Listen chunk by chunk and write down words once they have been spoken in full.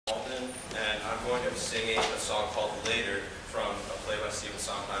I'm going to be singing a song called Later from a play by Stephen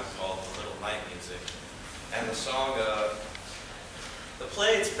Sondheim called The Little Night Music. And the song, the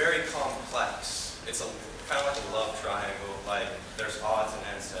play, it's very complex. It's kind of like a love triangle, like there's odds and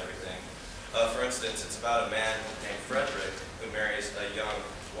ends to everything. For instance, it's about a man named Frederick who marries a young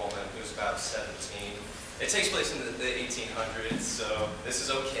woman who's about 17. It takes place in the 1800s, so this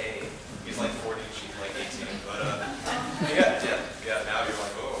is okay. He's like 40, she's like 18, but yeah, now you're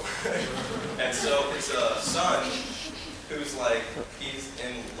like, oh. And so it's a son who's like, he's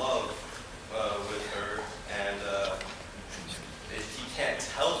in love with her, and he can't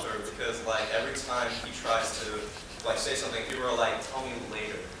tell her because like every time he tries to like say something, people are like, tell me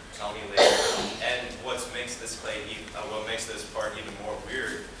later. And what makes this part even more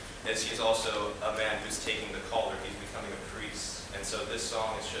weird is he's also a man who's taking the caller. He's becoming a priest. And so this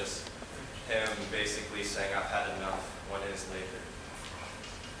song is just him basically saying, I've had enough. When is later?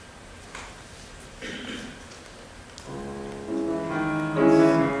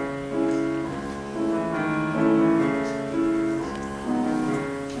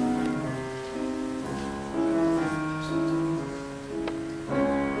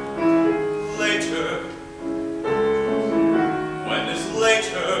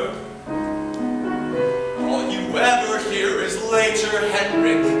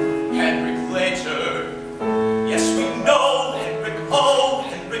 Henrik later. Yes, we know Henrik, oh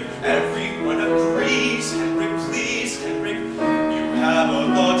Henrik, everyone agrees. Henrik, please, Henrik, you have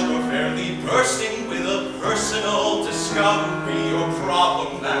a thought you're fairly bursting with a personal discovery or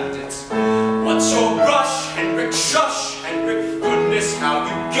problem, and it's what's your rush, Henrik, shush, Henrik, goodness how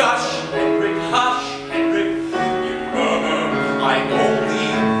you gush, Henrik, hush, Henrik, you murmur, I'm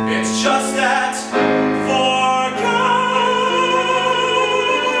only, it's just that.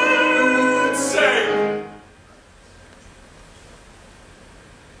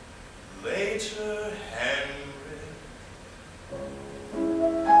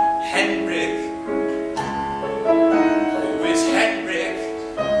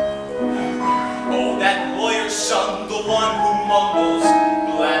 Son, the one who mumbles,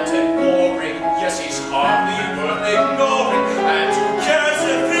 bland and boring, yes, he's hardly worth ignoring, and who cares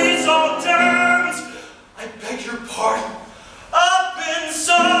if he's all damned? I beg your pardon, up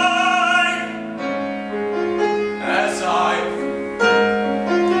inside, as I've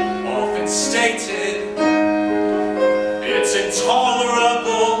often stated.